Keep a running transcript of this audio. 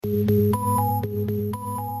Hi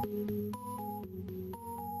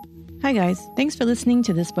guys, thanks for listening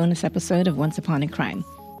to this bonus episode of Once Upon a Crime.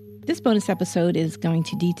 This bonus episode is going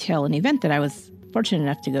to detail an event that I was fortunate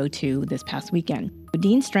enough to go to this past weekend.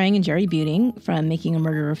 Dean Strang and Jerry Buting from Making a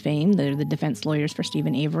Murderer fame, they're the defense lawyers for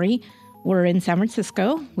Stephen Avery, were in San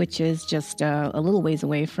Francisco, which is just a little ways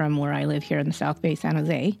away from where I live here in the South Bay, San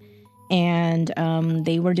Jose. And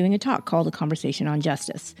they were doing a talk called A Conversation on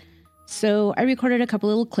Justice. So I recorded a couple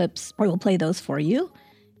little clips. I will play those for you.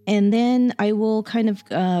 And then I will kind of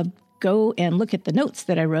go and look at the notes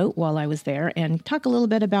that I wrote while I was there and talk a little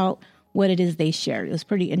bit about what it is they shared. It was a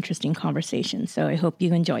pretty interesting conversation, so I hope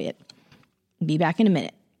you enjoy it. Be back in a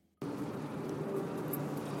minute.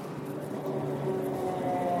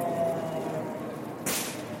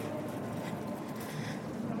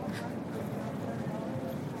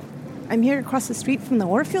 I'm here across the street from the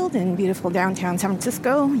Warfield in beautiful downtown San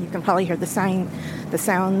Francisco. You can probably hear the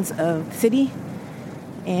sounds of the city.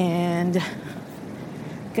 And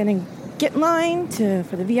gonna get in line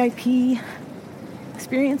for the VIP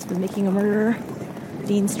experience with Making a Murderer,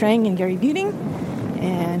 Dean Strang and Gary Buting,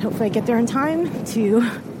 and hopefully I get there in time to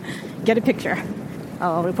get a picture.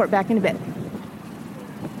 I'll report back in a bit.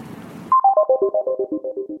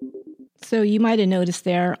 So you might have noticed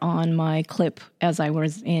there on my clip as I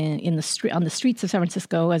was on the streets of San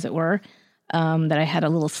Francisco, as it were, that I had a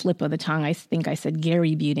little slip of the tongue. I think I said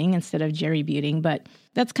Gary Buting instead of Jerry Buting, but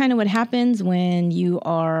that's kind of what happens when you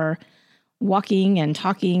are walking and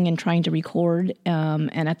talking and trying to record,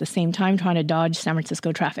 and at the same time trying to dodge San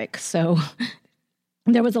Francisco traffic. So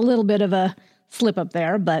there was a little bit of a slip up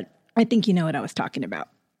there, but I think you know what I was talking about.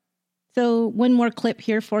 So one more clip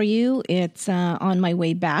here for you. It's on my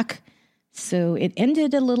way back. So it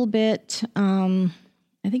ended a little bit,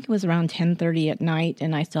 I think it was around 10:30 at night,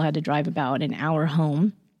 and I still had to drive about an hour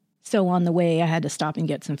home. So on the way, I had to stop and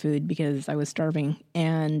get some food because I was starving.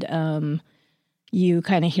 And you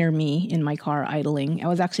kind of hear me in my car idling. I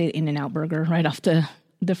was actually at In-N-Out Burger right off the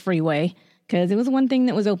freeway because it was one thing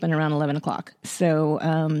that was open around 11 o'clock.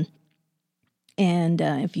 So,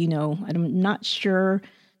 if you know, I'm not sure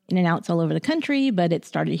In-N-Out's all over the country, but it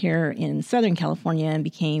started here in Southern California and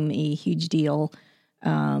became a huge deal.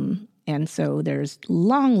 And so there's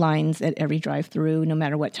long lines at every drive-through, no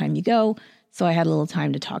matter what time you go. So I had a little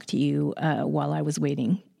time to talk to you while I was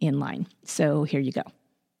waiting in line. So here you go.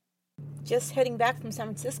 Just heading back from San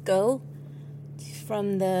Francisco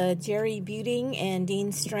from the Jerry Buting and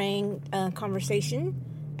Dean Strang conversation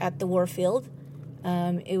at the Warfield.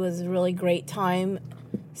 It was a really great time.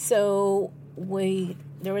 So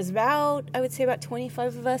there was about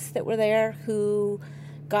 25 of us that were there who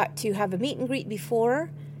got to have a meet and greet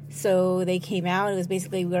before. So they came out. It was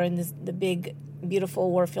basically, we were in the big,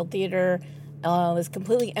 beautiful Warfield Theater. It was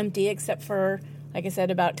completely empty except for, like I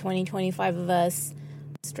said, about 25 of us.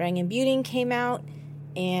 Strang and Buting came out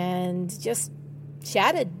and just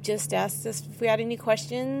chatted, just asked us if we had any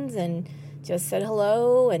questions and just said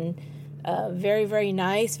hello. And very, very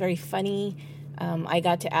nice, very funny. I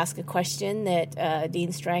got to ask a question that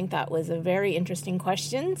Dean Strang thought was a very interesting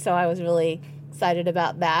question. So I was really excited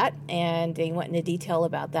about that, and he went into detail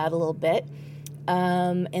about that a little bit.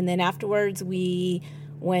 And then afterwards, we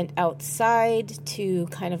went outside to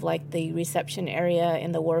kind of like the reception area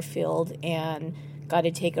in the Warfield and got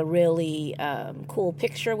to take a really cool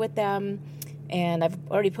picture with them. And I've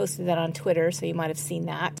already posted that on Twitter, so you might have seen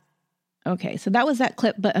that. Okay, so that was that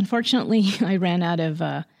clip, but unfortunately, I ran out of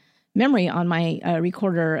memory on my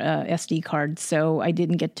recorder SD card, so I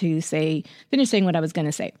didn't get to finish saying what I was going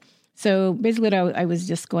to say. So basically, I was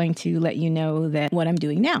just going to let you know that what I'm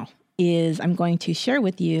doing now is I'm going to share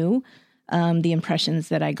with you the impressions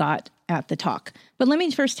that I got at the talk. But let me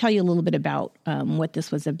first tell you a little bit about what this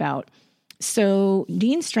was about. So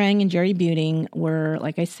Dean Strang and Jerry Buting were,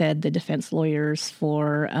 like I said, the defense lawyers they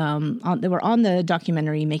were on the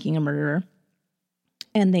documentary Making a Murderer,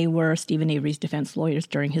 and they were Stephen Avery's defense lawyers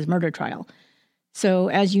during his murder trial. So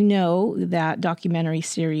as you know, that documentary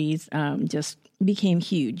series just became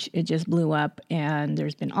huge. It just blew up, and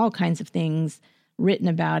there's been all kinds of things written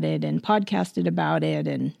about it and podcasted about it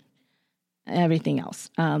and everything else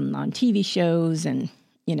on TV shows, and,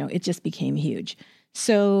 it just became huge.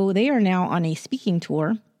 So they are now on a speaking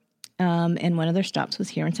tour, and one of their stops was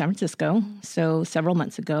here in San Francisco. So several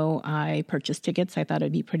months ago, I purchased tickets. I thought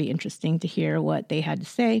it'd be pretty interesting to hear what they had to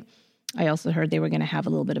say. I also heard they were going to have a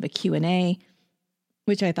little bit of a Q&A,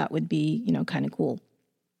 which I thought would be, kind of cool.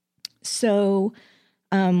 So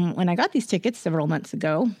when I got these tickets several months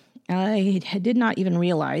ago, I did not even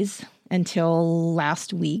realize until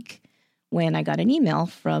last week when I got an email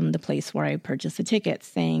from the place where I purchased the tickets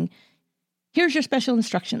saying, here's your special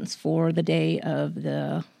instructions for the day of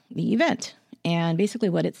the event. And basically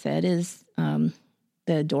what it said is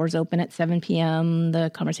the doors open at 7 p.m., the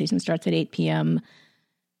conversation starts at 8 p.m.,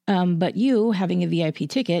 but you, having a VIP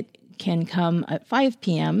ticket, can come at 5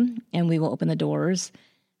 p.m. and we will open the doors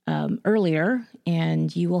earlier,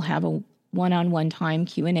 and you will have a one-on-one time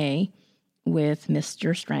Q&A with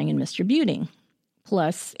Mr. Strang and Mr. Buting,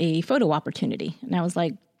 plus a photo opportunity. And I was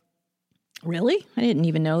like, really? I didn't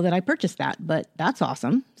even know that I purchased that, but that's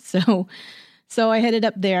awesome. So I headed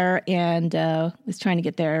up there and was trying to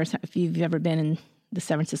get there. If you've ever been in the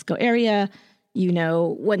San Francisco area, you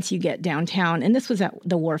know, once you get downtown, and this was at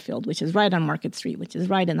the Warfield, which is right on Market Street, which is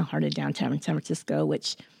right in the heart of downtown San Francisco,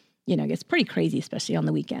 which, you know, gets pretty crazy, especially on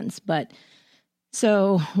the weekends. But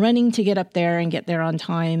so running to get up there and get there on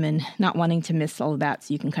time and not wanting to miss all of that.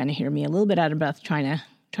 So you can kind of hear me a little bit out of breath trying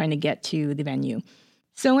to get to the venue.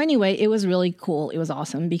 So anyway, it was really cool. It was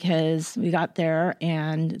awesome because we got there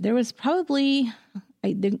and there was probably,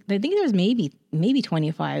 I think there was maybe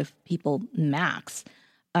 25 people max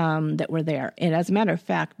that were there. And as a matter of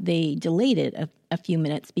fact, they delayed it a few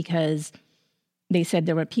minutes because they said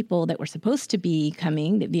there were people that were supposed to be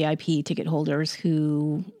coming, the VIP ticket holders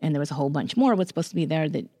and there was a whole bunch more was supposed to be there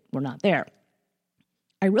that were not there.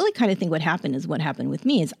 I really kind of think what happened with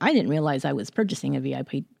me is I didn't realize I was purchasing a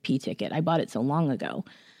VIP ticket. I bought it so long ago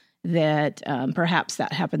that perhaps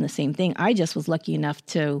that happened the same thing. I just was lucky enough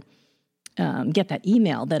to get that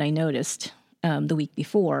email that I noticed the week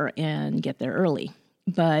before and get there early.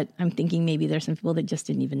 But I'm thinking maybe there's some people that just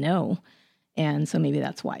didn't even know. And so maybe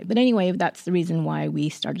that's why. But anyway, that's the reason why we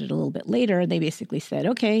started a little bit later. They basically said,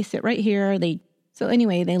 okay, sit right here. So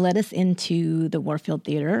anyway, they led us into the Warfield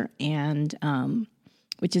Theater, and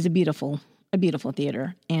which is a beautiful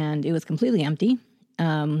theater. And it was completely empty.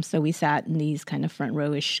 So we sat in these kind of front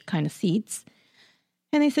row-ish kind of seats.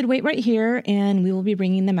 And they said, wait right here, and we will be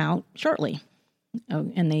bringing them out shortly.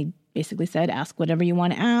 Oh, and they basically said, ask whatever you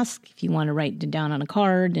want to ask. If you want to write it down on a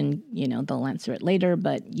card, and, you know, they'll answer it later,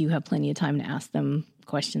 but you have plenty of time to ask them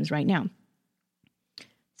questions right now.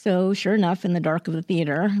 So sure enough, in the dark of the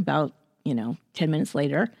theater, about, 10 minutes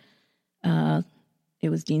later, it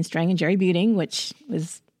was Dean Strang and Jerry Buting, which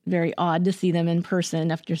was very odd to see them in person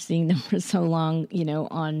after seeing them for so long,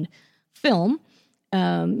 on film.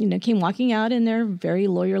 Came walking out in their very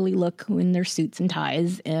lawyerly look in their suits and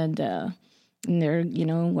ties, and they're,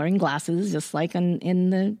 wearing glasses, just like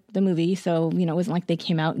in the movie. So, it wasn't like they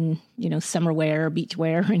came out in, summer wear or beach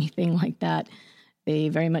wear or anything like that. They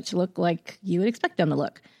very much look like you would expect them to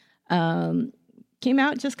look. Came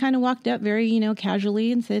out, just kind of walked up very,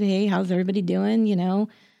 casually and said, hey, how's everybody doing?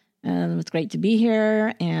 It's great to be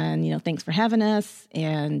here. And, thanks for having us.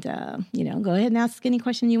 And, go ahead and ask any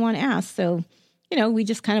question you want to ask. So, we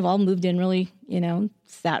just kind of all moved in really,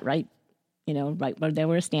 sat right where they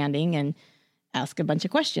were standing and ask a bunch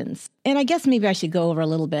of questions. And I guess maybe I should go over a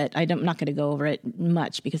little bit. I'm not going to go over it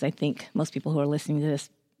much because I think most people who are listening to this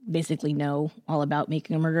basically know all about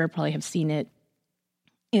Making a Murderer, probably have seen it,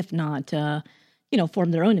 if not,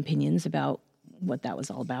 form their own opinions about what that was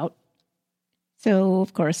all about. So,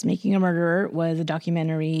 of course, Making a Murderer was a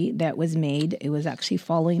documentary that was made. It was actually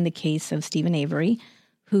following the case of Steven Avery,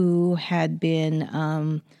 who had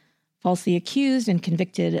been falsely accused and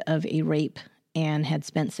convicted of a rape and had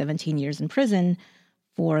spent 17 years in prison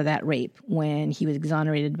for that rape when he was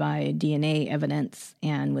exonerated by DNA evidence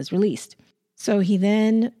and was released. So he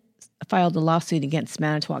then filed a lawsuit against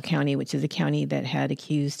Manitowoc County, which is a county that had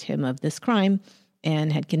accused him of this crime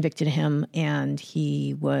and had convicted him, and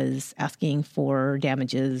he was asking for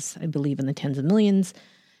damages, I believe, in the tens of millions,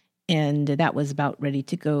 and that was about ready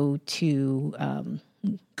to go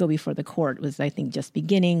before the court. It was, I think, just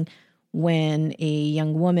beginning when a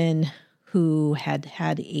young woman who had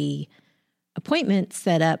a appointment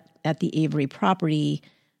set up at the Avery property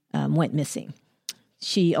went missing.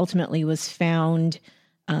 She ultimately was found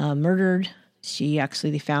murdered.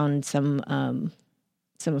 They found some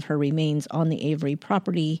of her remains on the Avery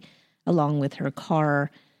property along with her car,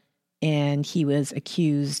 and he was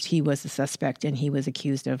the suspect, and he was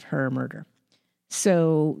accused of her murder.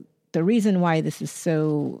 So the reason why this is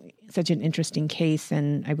such an interesting case,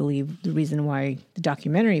 and I believe the reason why the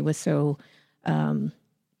documentary was so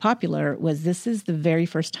popular, was this is the very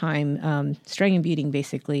first time Strang and Buting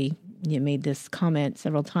basically made this comment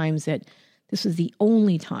several times that this was the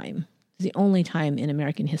only time in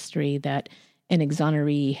American history that an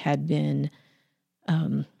exoneree had been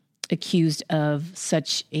accused of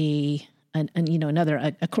such actually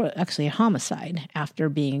a homicide after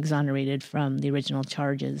being exonerated from the original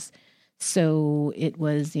charges. So it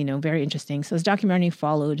was, very interesting. So this documentary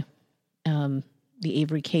followed the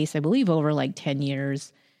Avery case, I believe, over like 10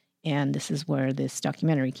 years. And this is where this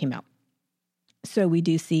documentary came out. So we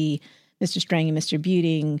do see Mr. Strang and Mr.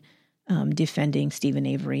 Buting defending Steven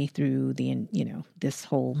Avery through this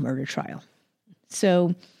whole murder trial.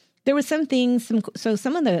 So there was some things,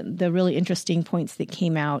 some of the really interesting points that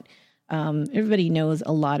came out. Everybody knows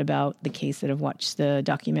a lot about the case that have watched the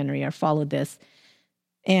documentary or followed this.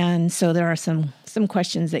 And so there are some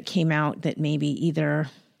questions that came out that maybe either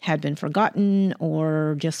had been forgotten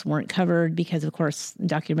or just weren't covered because, of course, the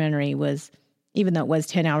documentary was, even though it was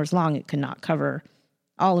 10 hours long, it could not cover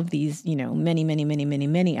all of these,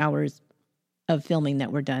 many hours of filming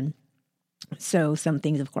that were done. So some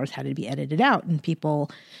things, of course, had to be edited out, and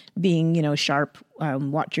people being, sharp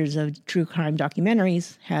watchers of true crime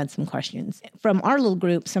documentaries had some questions. From our little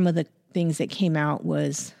group, some of the things that came out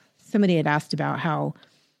was somebody had asked about how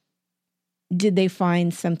did they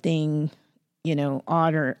find something,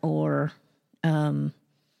 odd or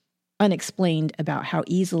unexplained about how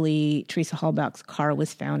easily Teresa Halbach's car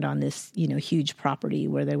was found on this, huge property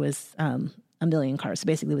where there was a million cars. So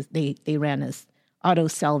basically, they ran this auto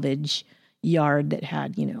salvage yard that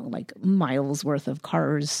had, like miles worth of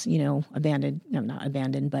cars, abandoned, no, not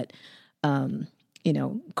abandoned, but,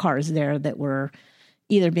 cars there that were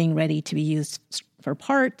either being ready to be used for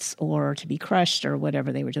parts or to be crushed or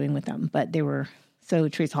whatever they were doing with them. But so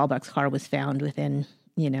Teresa Halbach's car was found within,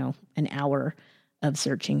 an hour of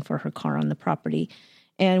searching for her car on the property.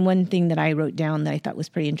 And one thing that I wrote down that I thought was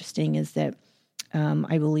pretty interesting is that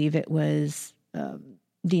I believe it was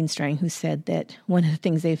Dean Strang who said that one of the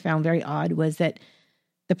things they found very odd was that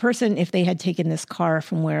the person, if they had taken this car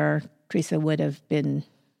from where Teresa would have been,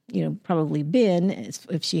 probably been,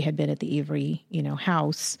 if she had been at the Avery,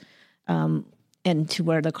 house, and to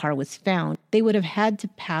where the car was found, they would have had to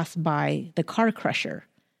pass by the car crusher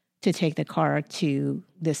to take the car to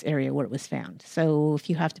this area where it was found. So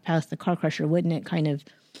if you have to pass the car crusher, wouldn't it kind of,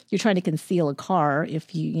 you're trying to conceal a car if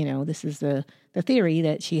this is the theory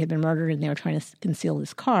that she had been murdered and they were trying to conceal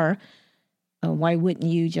this car. Why wouldn't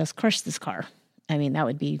you just crush this car? I mean, that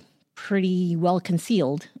would be pretty well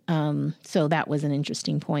concealed. So that was an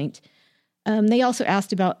interesting point. They also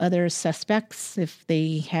asked about other suspects, if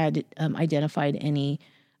they had identified any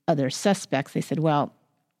other suspects. They said, well,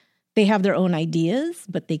 they have their own ideas,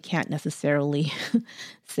 but they can't necessarily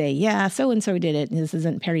say, yeah, so-and-so did it. This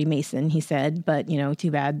isn't Perry Mason, he said, but, too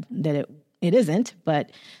bad that it isn't.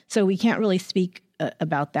 But so we can't really speak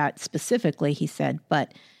about that specifically, he said,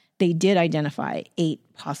 but they did identify 8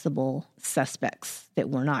 possible suspects that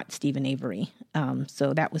were not Steven Avery.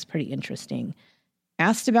 So that was pretty interesting.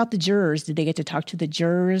 Asked about the jurors, did they get to talk to the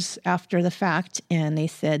jurors after the fact? And they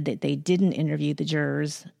said that they didn't interview the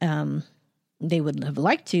jurors. They would have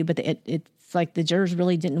liked to, but it's like the jurors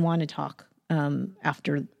really didn't want to talk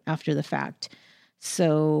after the fact.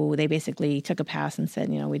 So they basically took a pass and said,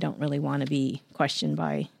 we don't really want to be questioned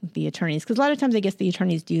by the attorneys. Because a lot of times I guess the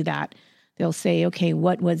attorneys do that. They'll say, okay,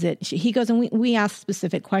 what was it? He goes, and we ask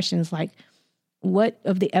specific questions like, what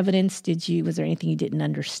of the evidence was there anything you didn't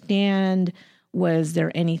understand? Was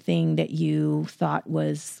there anything that you thought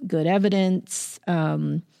was good evidence?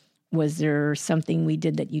 Was there something we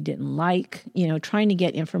did that you didn't like? Trying to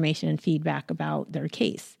get information and feedback about their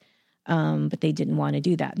case. But they didn't want to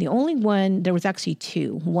do that. The only one, there was actually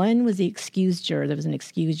 2. One was the excused juror. There was an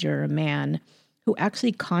excused juror, a man, who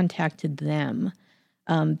actually contacted them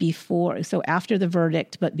after the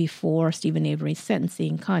verdict, but before Steven Avery's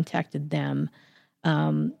sentencing, contacted them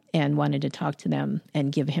and wanted to talk to them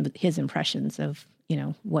and give him his impressions of,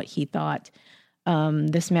 what he thought.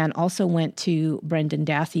 This man also went to Brendan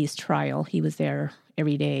Dassey's trial. He was there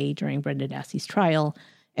every day during Brendan Dassey's trial.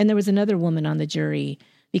 And there was another woman on the jury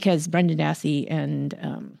because Brendan Dassey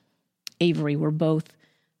and Avery were both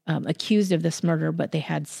accused of this murder, but they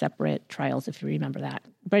had separate trials, if you remember that.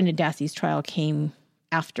 Brendan Dassey's trial came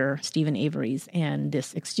after Steven Avery's, and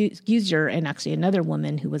this accuser and actually another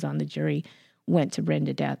woman who was on the jury went to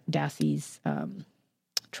Brendan Dassey's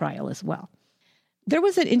trial as well. There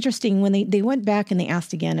was an interesting, when they went back and they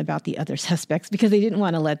asked again about the other suspects because they didn't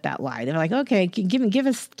want to let that lie. They're like, okay, give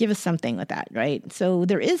us something with that, right? So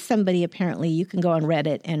there is somebody, apparently, you can go on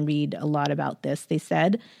Reddit and read a lot about this, they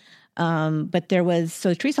said. But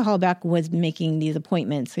Teresa Halbach was making these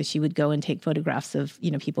appointments, so she would go and take photographs of,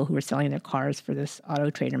 people who were selling their cars for this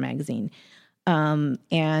Auto Trader magazine.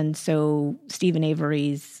 And so Steven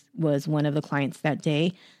Avery's was one of the clients that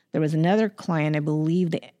day. There was another client, I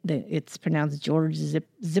believe that it's pronounced George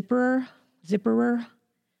Zipperer.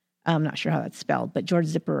 I'm not sure how that's spelled, but George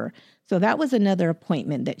Zipperer. So that was another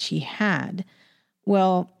appointment that she had.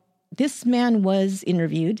 Well, this man was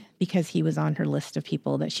interviewed because he was on her list of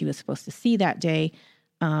people that she was supposed to see that day.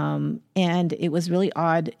 And it was really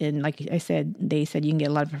odd. And like I said, they said you can get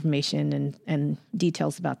a lot of information and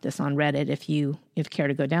details about this on Reddit if you care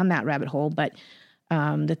to go down that rabbit hole. But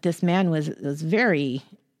that this man was very,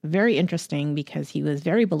 very interesting because he was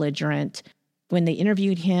very belligerent. When they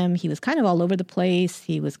interviewed him, he was kind of all over the place.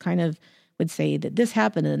 He was kind of would say that this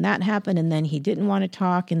happened and that happened, and then he didn't want to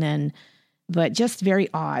talk, but just very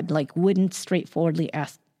odd, like wouldn't straightforwardly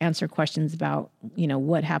answer questions about,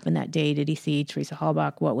 what happened that day. Did he see Teresa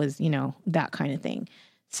Halbach? What was, that kind of thing.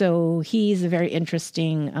 So he's a very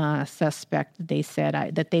interesting suspect. They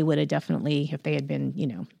said that they would have definitely, if they had been,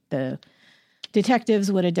 the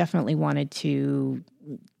detectives would have definitely wanted to,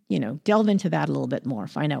 delve into that a little bit more,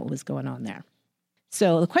 find out what was going on there.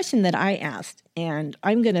 So the question that I asked, and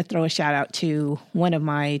I'm going to throw a shout out to one of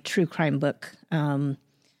my true crime book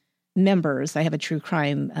members. I have a true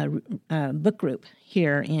crime book group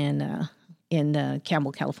here in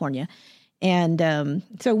Campbell, California. And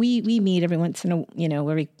so we meet every once in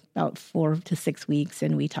every about 4 to 6 weeks,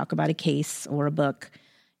 and we talk about a case or a book.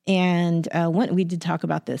 And we did talk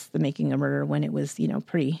about the Making a Murder, when it was,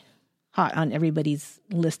 pretty hot on everybody's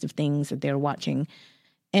list of things that they were watching.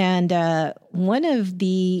 And one of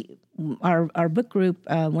our book group,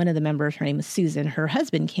 one of the members, her name is Susan, her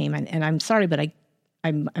husband came, and I'm sorry, but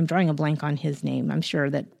I'm drawing a blank on his name. I'm sure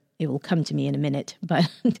that it will come to me in a minute, but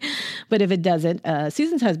if it doesn't,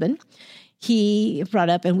 Susan's husband, he brought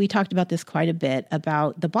up, and we talked about this quite a bit,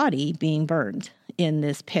 about the body being burned in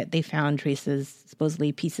this pit. They found Teresa's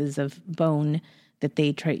supposedly pieces of bone that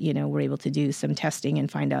they were able to do some testing and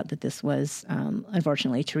find out that this was,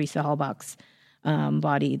 unfortunately, Teresa Halbach's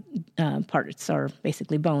body parts, are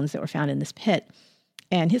basically bones that were found in this pit.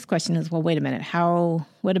 And his question is, well, wait a minute, how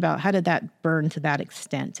did that burn to that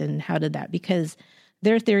extent? And how did that, because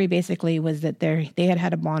their theory basically was that they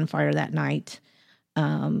had a bonfire that night,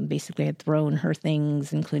 basically had thrown her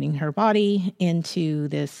things, including her body, into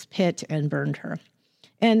this pit and burned her.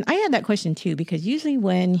 And I had that question too, because usually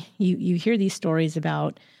when you hear these stories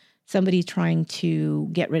about somebody trying to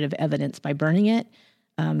get rid of evidence by burning it,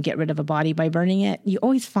 get rid of a body by burning it, you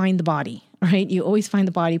always find the body, right? You always find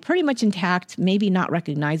the body pretty much intact, maybe not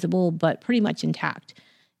recognizable, but pretty much intact.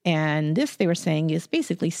 And this, they were saying, is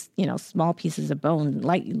basically, small pieces of bone,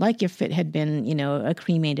 like if it had been, a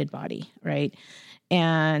cremated body, right?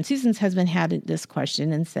 And Susan's husband had this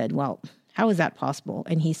question and said, well, how is that possible?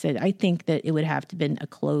 And he said, I think that it would have to been a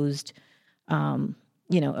closed, container,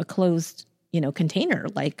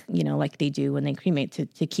 like they do when they cremate,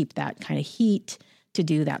 to keep that kind of heat, to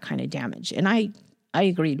do that kind of damage. And I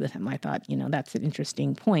agreed with him. I thought, that's an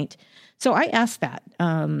interesting point. So I asked that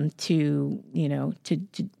and Dean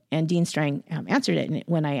Strang answered it. And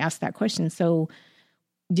when I asked that question, so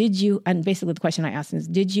and basically the question I asked is,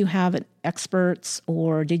 did you have experts,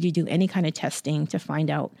 or did you do any kind of testing to find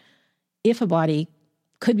out if a body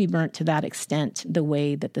could be burnt to that extent, the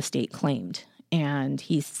way that the state claimed? And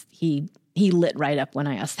he lit right up when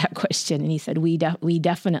I asked that question, and he said, we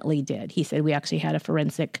definitely did. He said, we actually had a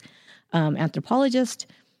forensic anthropologist.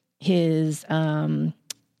 His name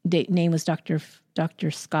was Dr.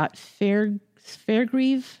 Scott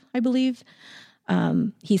Fairgrieve, I believe.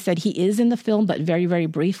 He said he is in the film, but very, very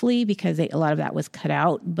briefly, because a lot of that was cut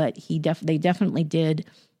out. But they definitely did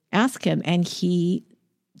ask him, and he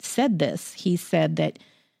said this. He said that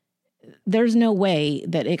there's no way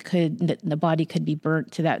that the body could be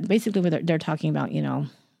burnt to that. Basically, they're talking about,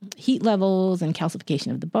 heat levels and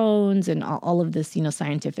calcification of the bones and all of this,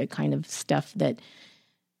 scientific kind of stuff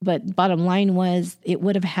but bottom line was, it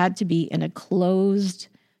would have had to be in a closed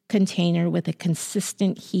container with a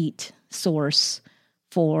consistent heat source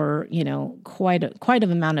for, quite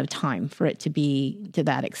an amount of time for it to be to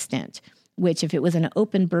that extent, which if it was an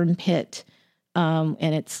open burn pit,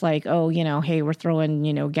 and it's like, oh, hey, we're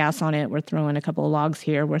throwing, gas on it. We're throwing a couple of logs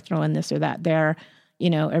here. We're throwing this or that there,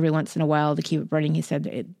 every once in a while to keep it burning. He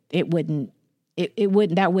said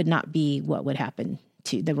that would not be what would happen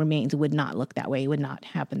to the remains. It would not look that way. It would not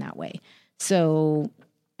happen that way. So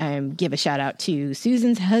give a shout out to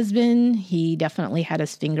Susan's husband. He definitely had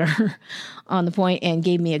his finger on the point and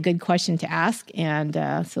gave me a good question to ask. And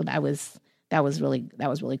so that was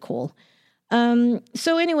really cool.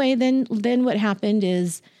 So anyway, then what happened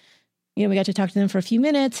is, we got to talk to them for a few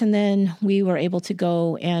minutes, and then we were able to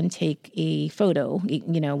go and take a photo,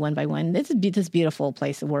 one by one. This beautiful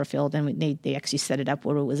place at Warfield, and they actually set it up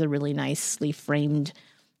where it was a really nicely framed,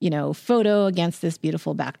 photo against this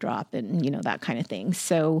beautiful backdrop and, that kind of thing.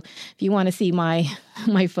 So if you want to see my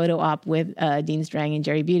photo op with Dean Strang and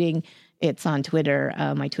Jerry Buting, it's on Twitter.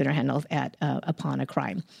 My Twitter handle is at Upon a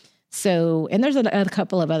Crime. So, and there's a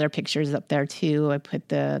couple of other pictures up there too. I put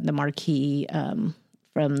the marquee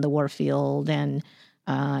from the Warfield, and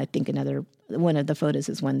I think one of the photos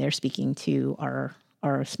is when they're speaking to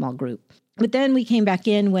our small group. But then we came back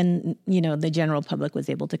in when, the general public was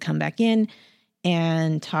able to come back in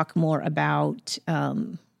and talk more about,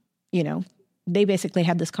 they basically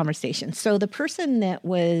had this conversation. So the person that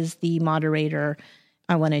was the moderator,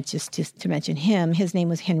 I wanted just to mention him. His name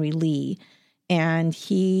was Henry Lee, and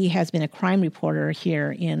he has been a crime reporter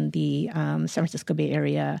here in the San Francisco Bay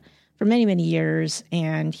Area for many, many years.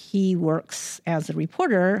 And he works as a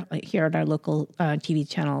reporter here at our local TV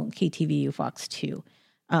channel, KTVU Fox 2.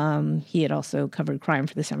 He had also covered crime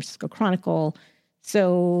for the San Francisco Chronicle.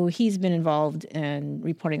 So he's been involved in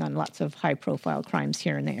reporting on lots of high-profile crimes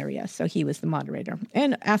here in the area. So he was the moderator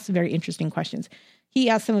and asked very interesting questions. He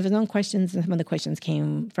asked some of his own questions, and some of the questions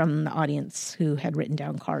came from the audience who had written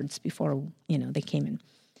down cards before, they came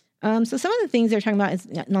in. So some of the things they're talking about is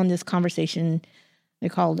on this conversation, they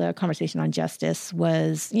called a conversation on justice,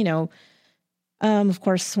 was, of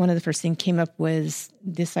course, one of the first things came up was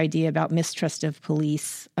this idea about mistrust of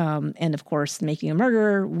police. And of course, Making a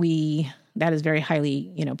Murder, that is very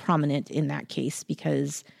highly, prominent in that case,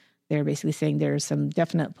 because they're basically saying there's some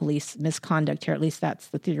definite police misconduct here. At least that's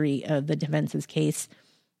the theory of the defense's case,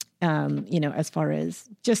 as far as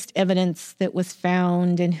just evidence that was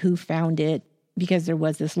found and who found it, because there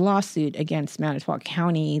was this lawsuit against Manitowoc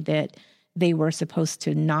County that they were supposed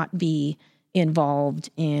to not be involved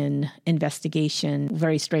in investigation.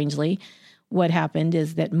 Very strangely, what happened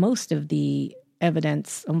is that most of the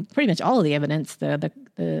evidence, pretty much all of the evidence,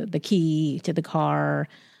 the key to the car,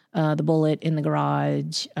 the bullet in the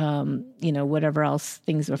garage, whatever else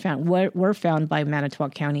things were found, were found by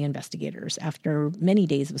Manitowoc County investigators after many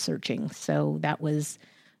days of searching. So that was,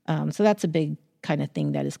 that's a big kind of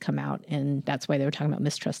thing that has come out, and that's why they were talking about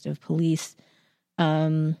mistrust of police.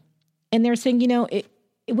 And they're saying,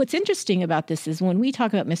 what's interesting about this is when we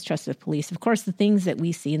talk about mistrust of police, of course, the things that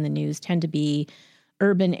we see in the news tend to be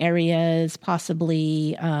urban areas,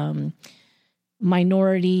 possibly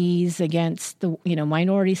minorities against the,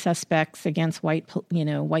 minority suspects against white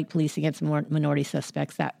police against minority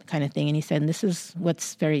suspects, that kind of thing. And he said, and this is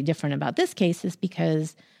what's very different about this case is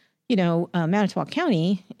because, Manitowoc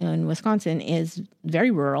County in Wisconsin is very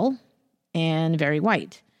rural and very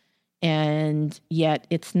white. And yet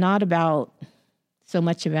it's not so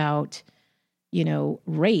much about,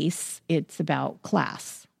 race, it's about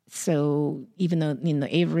class. So even though, the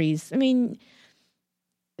Averys,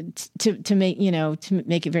 to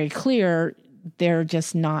make it very clear, they're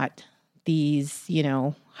just not these,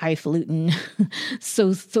 highfalutin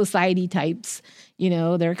society types.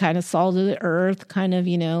 They're kind of salt of the earth, kind of,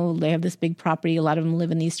 they have this big property. A lot of them live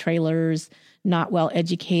in these trailers, not well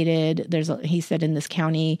educated. He said in this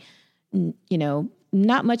county,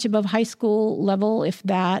 not much above high school level, if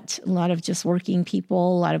that. A lot of just working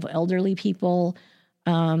people, a lot of elderly people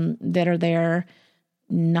that are there,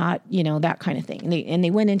 not, that kind of thing. And they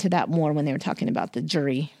went into that more when they were talking about the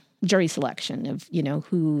jury selection of,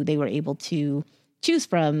 who they were able to choose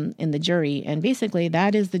from in the jury. And basically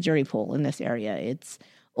that is the jury pool in this area. It's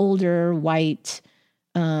older, white,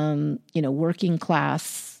 working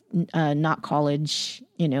class, not college,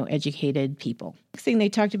 educated people. Next thing they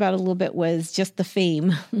talked about a little bit was just the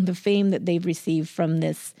fame that they've received from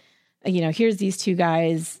this. Here's these two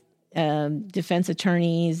guys, defense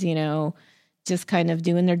attorneys, just kind of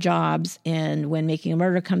doing their jobs. And when Making a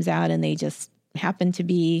Murder comes out and they just happen to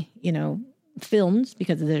be, filmed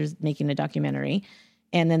because they're making a documentary.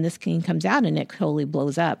 And then this thing comes out and it totally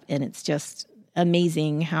blows up. And it's just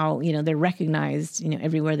amazing how, they're recognized,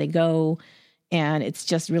 everywhere they go. And it's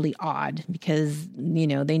just really odd because,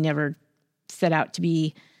 they never set out to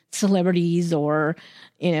be celebrities or,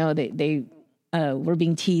 they were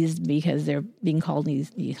being teased because they're being called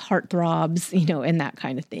these heartthrobs, and that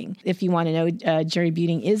kind of thing. If you want to know, Jerry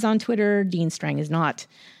Buting is on Twitter. Dean Strang is not.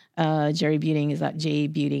 Jerry Buting is at J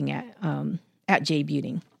Buting at J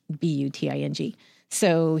Buting, Buting.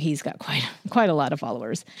 So he's got quite a lot of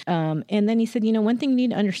followers. And then he said, one thing you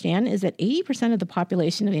need to understand is that 80% of the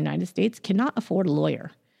population of the United States cannot afford a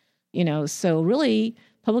lawyer. So really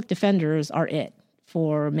public defenders are it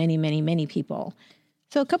for many, many, many people.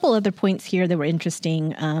 So a couple other points here that were interesting,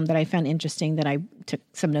 that I found interesting that I took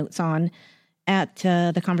some notes on at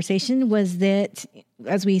the conversation was that,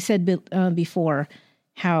 as we said before,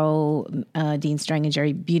 how Dean Strang and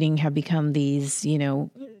Jerry Buting have become these,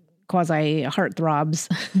 quasi heartthrobs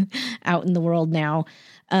out in the world now.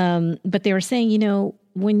 But they were saying,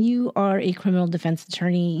 when you are a criminal defense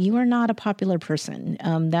attorney, you are not a popular person.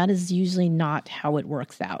 That is usually not how it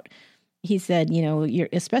works out. He said, you're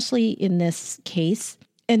especially in this case,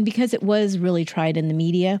 and because it was really tried in the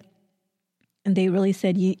media, and they really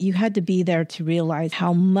said you had to be there to realize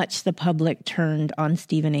how much the public turned on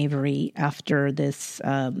Steven Avery after this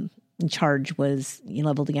charge was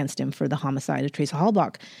leveled against him for the homicide of Teresa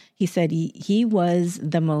Halbach. He said he was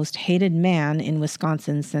the most hated man in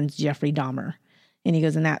Wisconsin since Jeffrey Dahmer. And he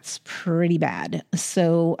goes, and that's pretty bad.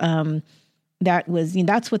 So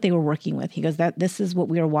that's what they were working with. He goes, this is what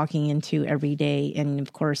we are walking into every day. And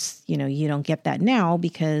of course, you don't get that now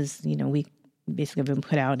because, we basically have been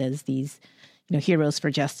put out as these, heroes for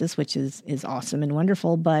justice, which is awesome and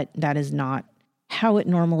wonderful, but that is not how it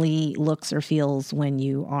normally looks or feels when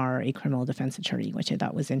you are a criminal defense attorney, which I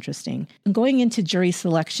thought was interesting. Going into jury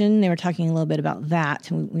selection, they were talking a little bit about that.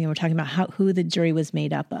 We were talking about who the jury was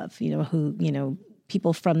made up of,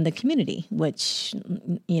 people from the community, which,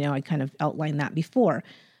 I kind of outlined that before.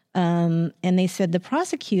 And they said the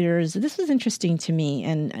prosecutors, this was interesting to me,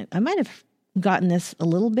 and I might have gotten this a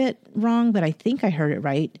little bit wrong, but I think I heard it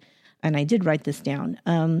right. And I did write this down,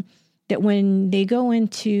 that when they go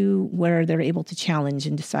into where they're able to challenge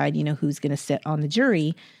and decide, who's going to sit on the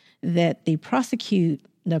jury, that the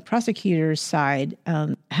prosecutor's side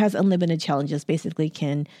has unlimited challenges, basically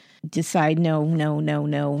can decide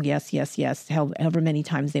no, yes, however many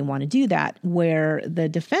times they want to do that, where the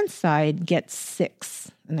defense side gets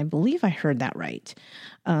 6. And I believe I heard that right.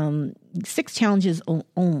 6 challenges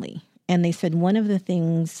only. And they said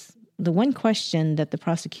the one question that the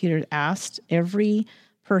prosecutor asked every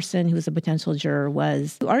person who was a potential juror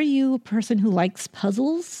was, are you a person who likes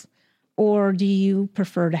puzzles, or do you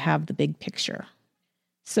prefer to have the big picture?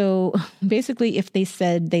 So basically, if they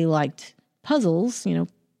said they liked puzzles,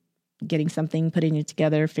 getting something, putting it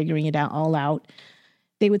together, figuring it all out,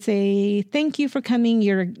 they would say, thank you for coming,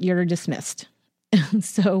 you're dismissed. And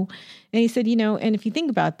he said, and if you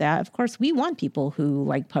think about that, of course, we want people who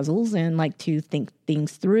like puzzles and like to think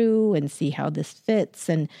things through and see how this fits,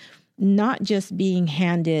 and not just being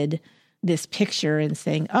handed this picture and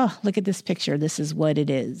saying, oh, look at this picture, this is what it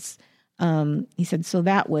is. He said, so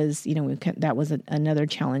that was, that was another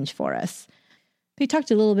challenge for us. They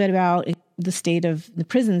talked a little bit about the state of the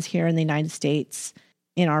prisons here in the United States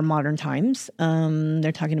in our modern times.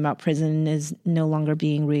 They're talking about prison is no longer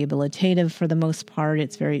being rehabilitative for the most part.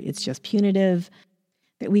 It's just punitive.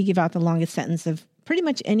 That we give out the longest sentence of pretty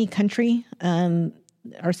much any country.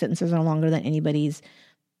 Our sentences are longer than anybody's.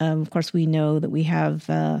 Of course, we know that we have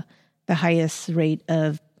the highest rate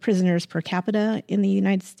of prisoners per capita in the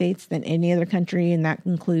United States than any other country, and that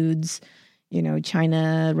includes,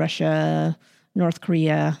 China, Russia, North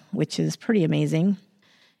Korea, which is pretty amazing.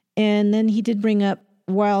 And then he did bring up,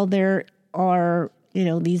 while there are,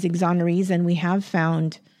 these exonerees, and we have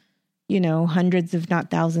found, hundreds, if not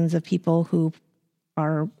thousands of people who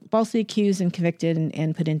are falsely accused and convicted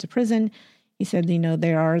and put into prison. He said,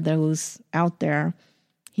 there are those out there.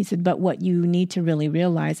 He said, but what you need to really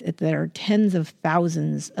realize is there are tens of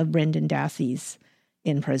thousands of Brendan Dasseys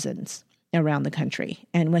in prisons around the country.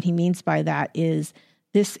 And what he means by that is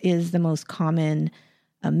this is the most common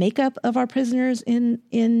makeup of our prisoners in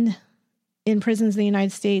prisons in the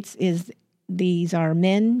United States. These are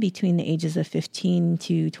men between the ages of 15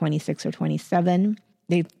 to 26 or 27.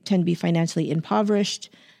 They tend to be financially impoverished.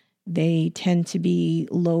 They tend to be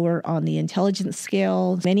lower on the intelligence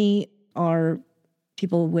scale. Many are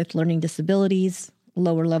people with learning disabilities,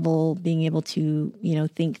 lower level, being able to,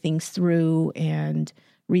 think things through and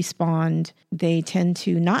respond. They tend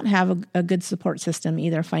to not have a good support system,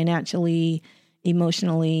 either financially,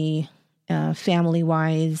 emotionally,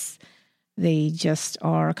 family-wise. They just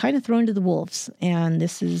are kind of thrown to the wolves. And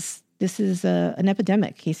this is an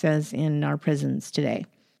epidemic, he says, in our prisons today.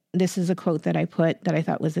 This is a quote that I put that I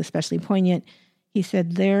thought was especially poignant. He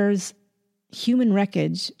said, there's human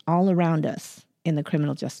wreckage all around us in the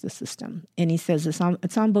criminal justice system. And he says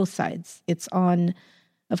it's on both sides. It's on,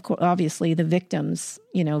 of course, obviously the victims,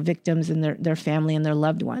 victims and their family and their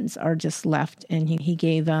loved ones are just left. And he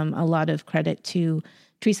gave a lot of credit to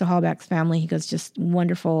Teresa Halbach's family. He goes, just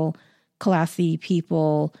wonderful, classy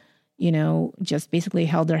people, just basically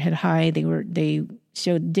held their head high. They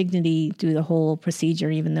showed dignity through the whole procedure,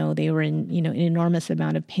 even though they were in, an enormous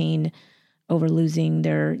amount of pain over losing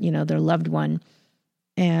their loved one.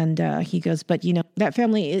 And he goes, but, that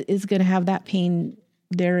family is going to have that pain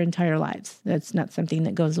their entire lives. That's not something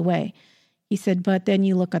that goes away. He said, but then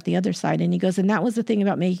you look at the other side. And he goes, and that was the thing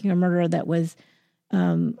about Making a Murderer that was,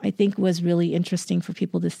 I think was really interesting for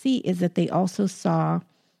people to see, is that they also saw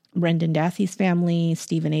Brendan Dassey's family,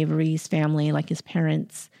 Steven Avery's family, like his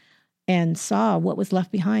parents, and saw what was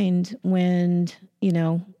left behind when,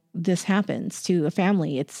 this happens to a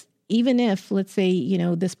family. It's even if, let's say,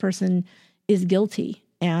 this person is guilty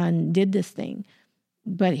and did this thing,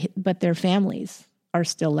 but their families are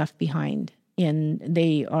still left behind, and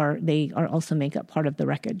they are also make up part of the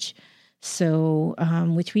wreckage. So,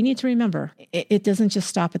 which we need to remember, it doesn't just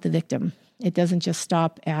stop at the victim. It doesn't just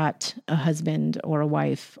stop at a husband or a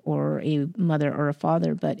wife or a mother or a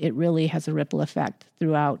father, but it really has a ripple effect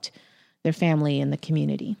throughout their family and the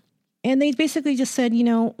community. And they basically just said,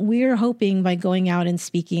 we're hoping by going out and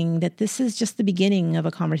speaking that this is just the beginning of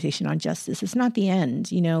a conversation on justice. It's not the end.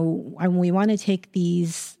 We want to take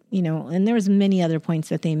these, and there was many other points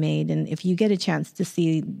that they made. And if you get a chance to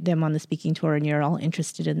see them on the speaking tour and you're all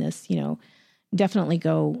interested in this, definitely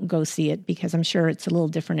go see it, because I'm sure it's a little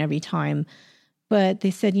different every time. But they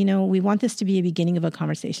said, we want this to be a beginning of a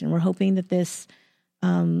conversation. We're hoping that this,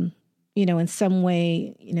 in some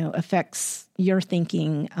way, affects your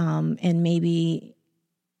thinking, and maybe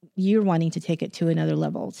you're wanting to take it to another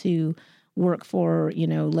level, to work for,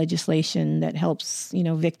 legislation that helps,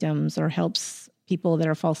 victims or helps people that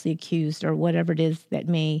are falsely accused, or whatever it is that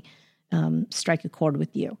may strike a chord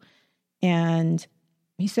with you. And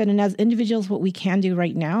he said, and as individuals, what we can do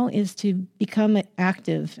right now is to become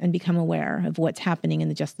active and become aware of what's happening in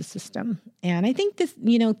the justice system. And I think this,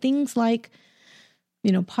 things like,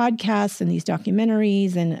 podcasts and these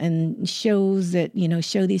documentaries and shows that,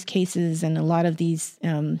 show these cases, and a lot of these,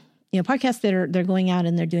 podcasts that they're going out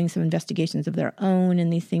and they're doing some investigations of their own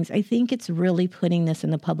and these things. I think it's really putting this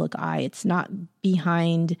in the public eye. It's not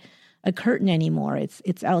behind a curtain anymore.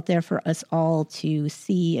 It's out there for us all to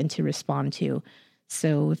see and to respond to.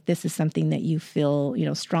 So if this is something that you feel,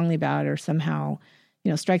 strongly about, or somehow,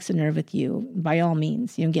 strikes a nerve with you, by all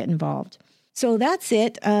means, get involved. So that's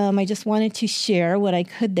it. I just wanted to share what I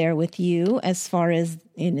could there with you as far as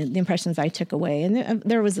the impressions I took away. And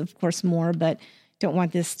there was, of course, more, but don't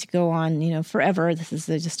want this to go on, forever. This is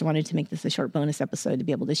just wanted to make this a short bonus episode to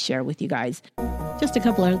be able to share with you guys. Just a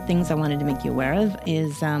couple of things I wanted to make you aware of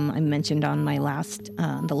is I mentioned on my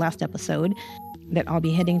the last episode that I'll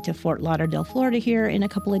be heading to Fort Lauderdale, Florida here in a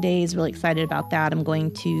couple of days. Really excited about that. I'm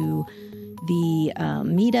going to the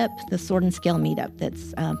meetup, the Sword and Scale meetup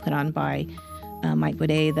that's put on by Mike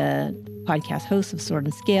Baudet, the podcast host of Sword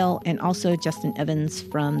and Scale, and also Justin Evans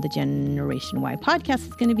from the Generation Y podcast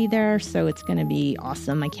is going to be there. So it's going to be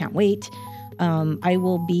awesome. I can't wait. I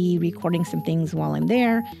will be recording some things while I'm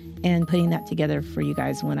there and putting that together for you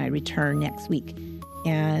guys when I return next week.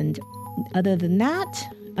 And other than that,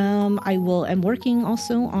 I'm working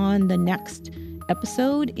also on the next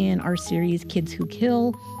episode in our series, Kids Who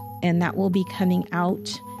Kill, and that will be coming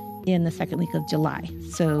out in the second week of July.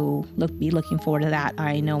 So be looking forward to that.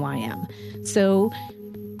 I know I am. So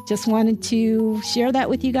just wanted to share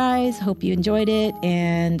that with you guys. Hope you enjoyed it,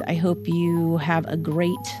 and I hope you have a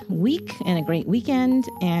great week and a great weekend,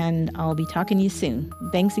 and I'll be talking to you soon.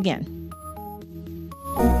 Thanks again.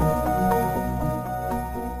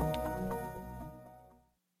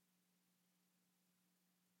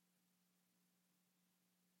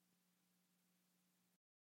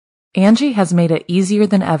 Angie has made it easier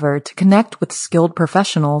than ever to connect with skilled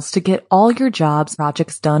professionals to get all your jobs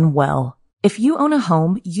projects done well. If you own a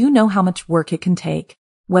home, you know how much work it can take,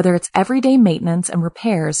 whether it's everyday maintenance and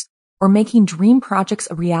repairs or making dream projects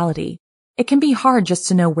a reality. It can be hard just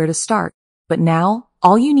to know where to start, but now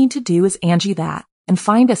all you need to do is Angie that and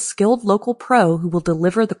find a skilled local pro who will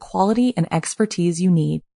deliver the quality and expertise you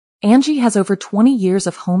need. Angie has over 20 years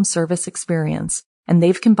of home service experience, and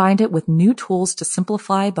they've combined it with new tools to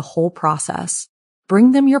simplify the whole process.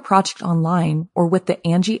 Bring them your project online or with the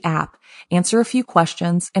Angie app, answer a few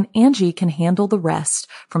questions, and Angie can handle the rest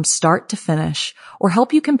from start to finish, or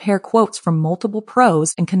help you compare quotes from multiple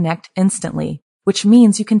pros and connect instantly, which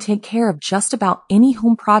means you can take care of just about any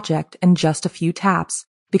home project in just a few taps.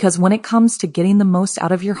 Because when it comes to getting the most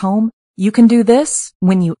out of your home, you can do this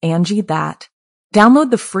when you Angie that.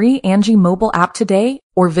 Download the free Angie mobile app today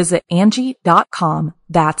or visit Angie.com.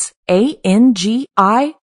 That's ANGI.com.